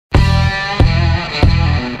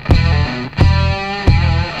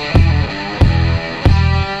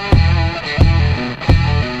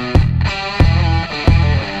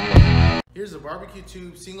BBQ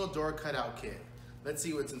Tube single door cutout kit. Let's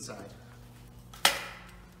see what's inside.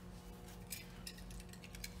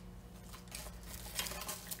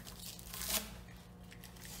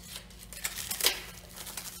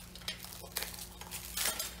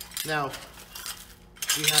 Now,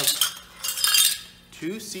 we have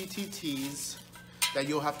two CTTs that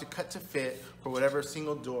you'll have to cut to fit for whatever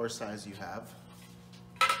single door size you have.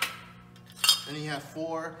 And you have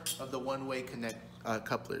 4 of the one-way connect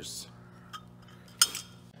couplers.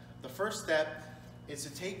 The first step is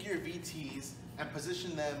to take your VTs and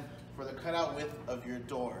position them for the cutout width of your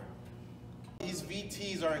door. These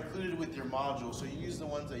VTs are included with your module, so you use the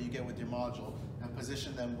ones that you get with your module and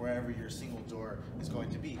position them wherever your single door is going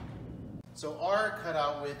to be. So our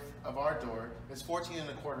cutout width of our door is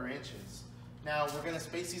 14¼ inches. Now we're going to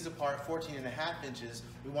space these apart 14½ inches.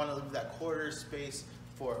 We want to leave that quarter space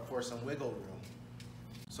for some wiggle room.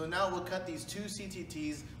 So now we'll cut these 2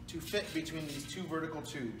 CTTs to fit between these 2 vertical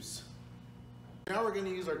tubes. Now we're going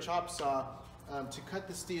to use our chop saw to cut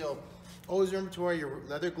the steel. Always remember to wear your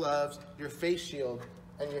leather gloves, your face shield,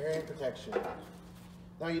 and your hearing protection.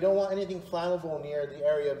 Now you don't want anything flammable near the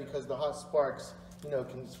area because the hot sparks,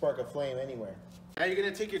 can spark a flame anywhere. Now you're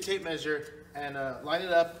going to take your tape measure and line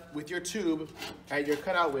it up with your tube at your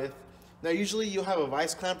cutout width. Now usually you'll have a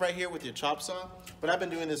vice clamp right here with your chop saw, but I've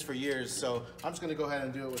been doing this for years, so I'm just going to go ahead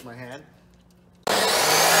and do it with my hand.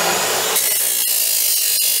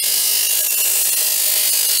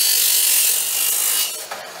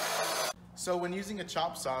 So when using a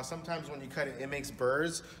chop saw, sometimes when you cut it, it makes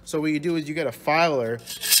burrs. So what you do is you get a filer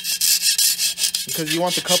because you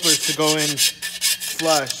want the couplers to go in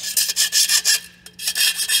flush.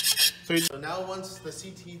 So now once the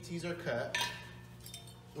CTTs are cut,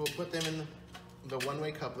 we'll put them in the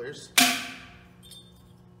one-way couplers.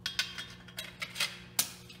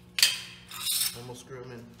 And we'll screw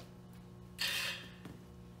them in.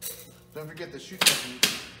 Don't forget the shoot technique.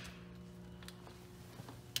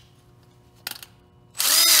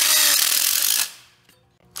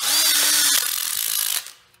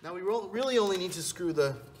 Now we really only need to screw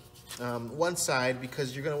the one side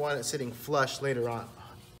because you're going to want it sitting flush later on.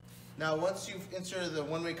 Now once you've inserted the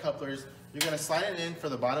one-way couplers, you're going to slide it in for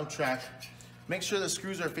the bottom track. Make sure the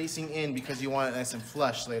screws are facing in because you want it nice and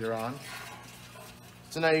flush later on.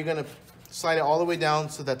 So now you're going to slide it all the way down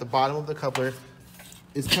so that the bottom of the coupler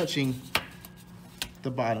is touching the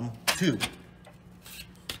bottom tube.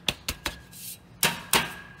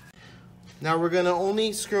 Now we're going to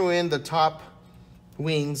only screw in the top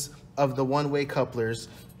wings of the one-way couplers.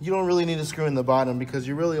 You don't really need to screw in the bottom because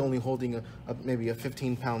you're really only holding maybe a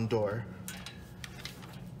 15-pound door.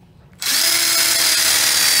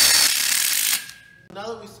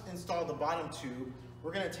 Now that we installed the bottom tube,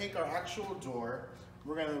 we're going to take our actual door,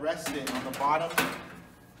 we're going to rest it on the bottom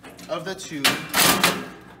of the tube,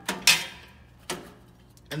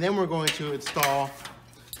 and then we're going to install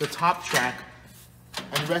the top track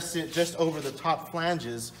and rest it just over the top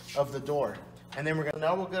flanges of the door. And then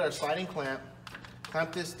now we'll get our sliding clamp,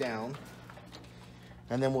 clamp this down,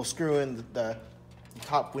 and then we'll screw in the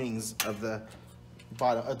top wings of the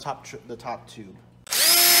bottom, the top tube.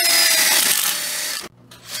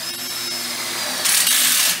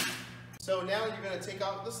 So now you're going to take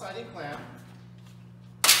out the sliding clamp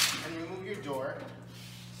and remove your door.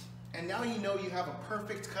 And now you know you have a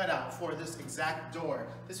perfect cutout for this exact door.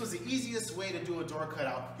 This was the easiest way to do a door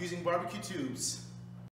cutout using BBQ tubes.